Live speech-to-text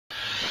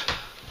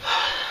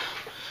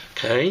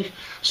Okay,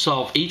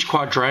 solve each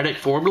quadratic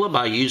formula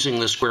by using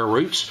the square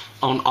roots.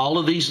 On all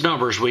of these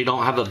numbers, we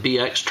don't have a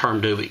bx term,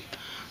 do we?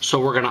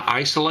 So we're going to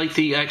isolate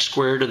the x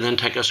squared and then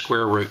take a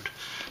square root.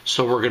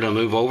 So we're going to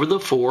move over the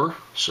 4,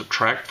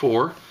 subtract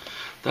 4.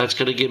 That's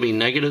going to give me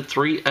negative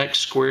 3x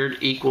squared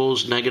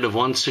equals negative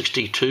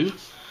 162.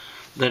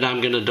 Then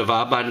I'm going to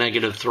divide by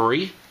negative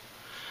 3.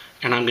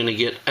 And I'm going to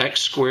get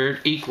x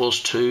squared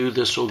equals 2.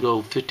 This will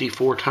go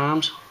 54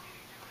 times.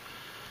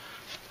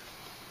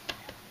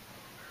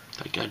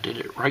 I think I did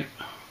it right.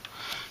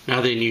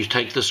 Now then you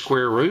take the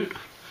square root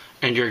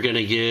and you're going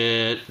to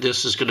get,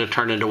 this is going to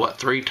turn into what?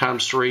 3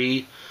 times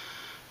 3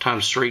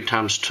 times 3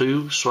 times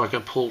 2. So I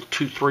can pull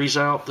 2 3's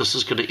out. This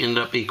is going to end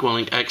up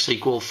equaling x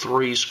equal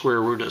 3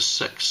 square root of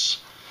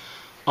 6.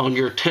 On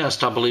your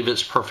test, I believe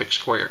it's perfect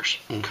squares.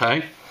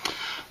 Okay.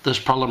 This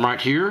problem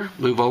right here,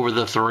 move over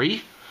the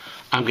 3.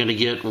 I'm going to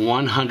get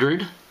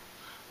 100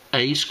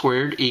 a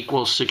squared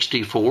equals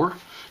 64.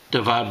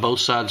 Divide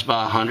both sides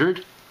by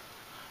 100.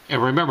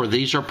 And remember,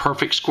 these are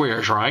perfect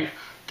squares, right?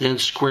 Then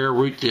square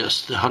root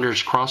this. The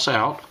hundreds cross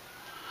out.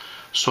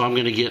 So I'm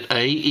going to get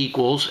a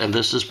equals, and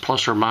this is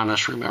plus or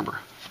minus, remember.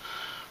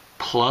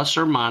 Plus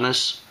or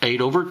minus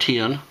 8 over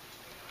 10.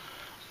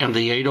 And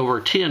the 8 over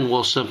 10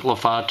 will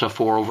simplify to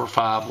 4 over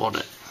 5, won't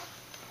it?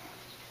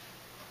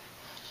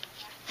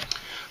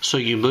 So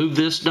you move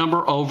this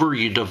number over,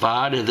 you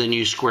divide, and then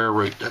you square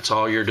root. That's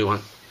all you're doing.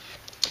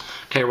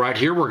 Okay, right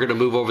here, we're going to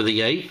move over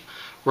the 8.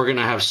 We're going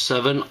to have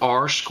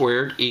 7r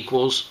squared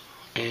equals,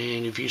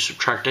 and if you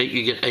subtract 8,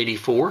 you get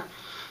 84.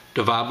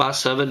 Divide by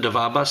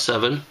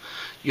 7.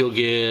 You'll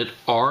get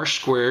r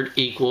squared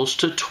equals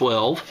to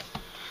 12.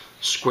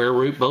 Square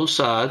root both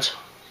sides.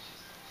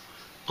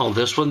 On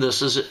this one,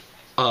 this is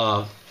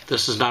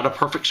not a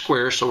perfect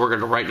square, so we're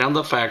going to write down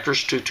the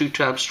factors. 2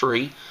 times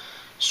 3.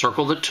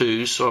 Circle the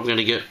 2's, so I'm going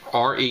to get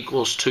r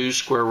equals 2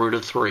 square root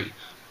of 3,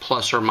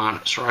 plus or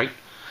minus, right?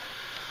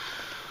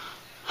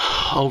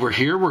 Over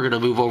here, we're going to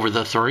move over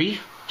the 3,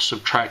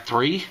 subtract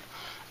 3.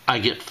 I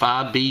get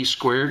 5b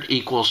squared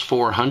equals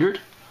 400.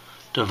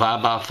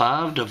 Divide by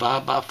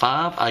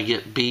 5. I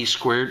get b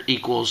squared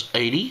equals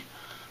 80.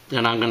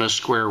 Then I'm going to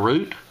square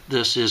root.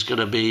 This is going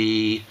to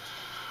be,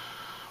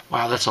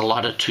 wow, that's a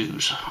lot of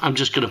 2's. I'm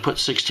just going to put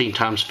 16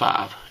 times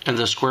 5. And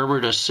the square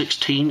root of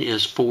 16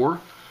 is 4.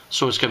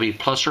 So it's going to be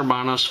plus or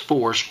minus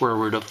 4 square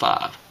root of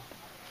 5.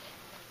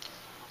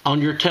 On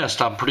your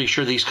test, I'm pretty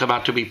sure these come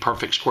out to be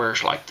perfect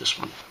squares like this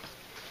one.